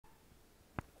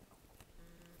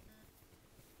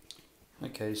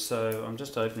Okay, so I'm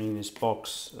just opening this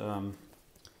box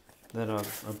that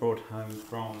I brought home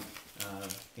from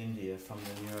India, from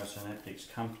the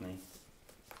Neosynaptics company,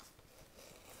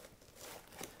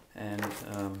 and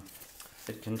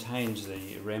it contains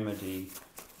the Remedi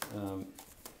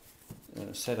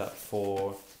setup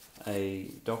for a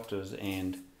doctor's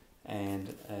end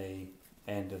and a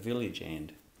village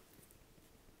end.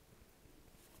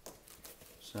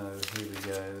 So here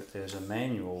we go. There's a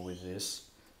manual with this,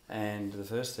 and the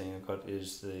first thing I've got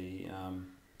is the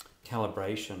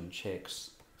calibration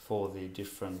checks for the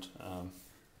different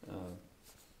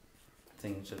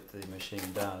things that the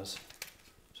machine does.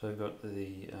 So we've got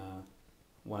the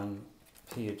one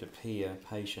peer-to-peer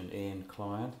patient and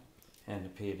client, and a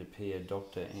peer-to-peer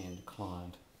doctor and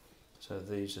client. So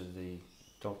these are the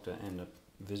doctor and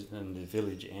the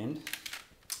village end.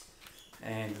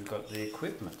 And we've got the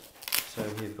equipment. So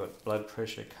here we've got blood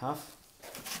pressure cuff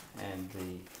and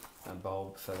the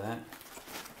bulb for that.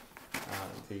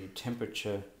 The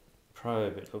temperature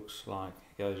probe, it looks like,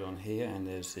 goes on here, and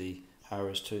there's the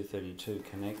RS-232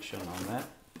 connection on that.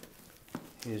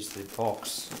 Here's the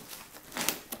box,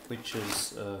 which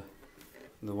is the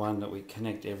one that we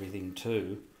connect everything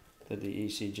to, that the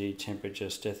ECG, temperature,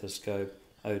 stethoscope,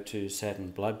 O2,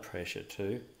 satn, blood pressure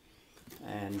to.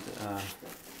 And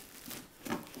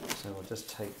so we'll just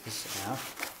take this out,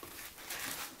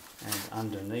 and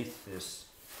underneath this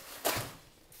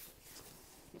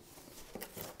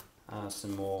are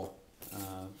some more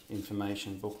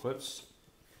information booklets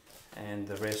and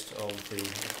the rest of the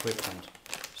equipment.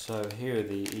 So here are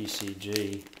the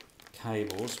ECG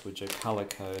cables, which are colour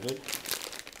coded,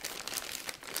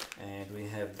 and we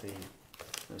have the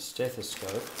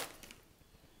stethoscope,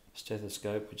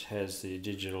 which has the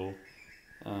digital,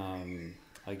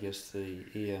 I guess the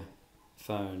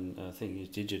earphone thing is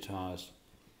digitised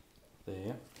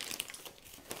there,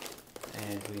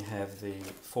 and we have the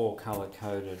 4 colour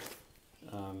coded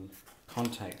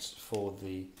contacts for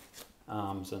the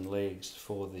arms and legs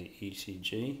for the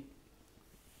ECG.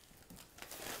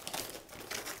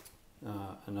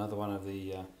 Another one of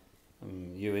the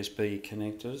USB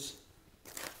connectors,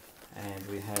 and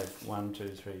we have 1, 2,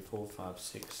 3, 4, 5,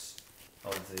 6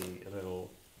 of the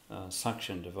little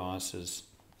suction devices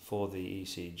for the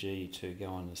ECG to go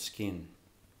on the skin.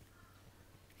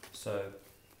 So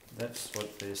that's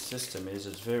what this system is.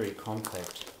 It's very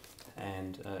compact,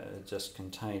 and it just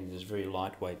contains this very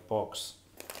lightweight box,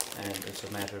 and it's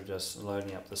a matter of just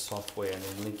loading up the software and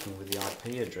then linking with the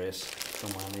IP address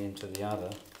from one end to the other,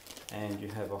 and you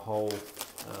have a whole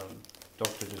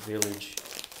doctor to village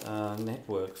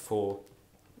network for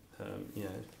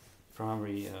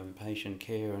primary patient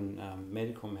care and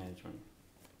medical management.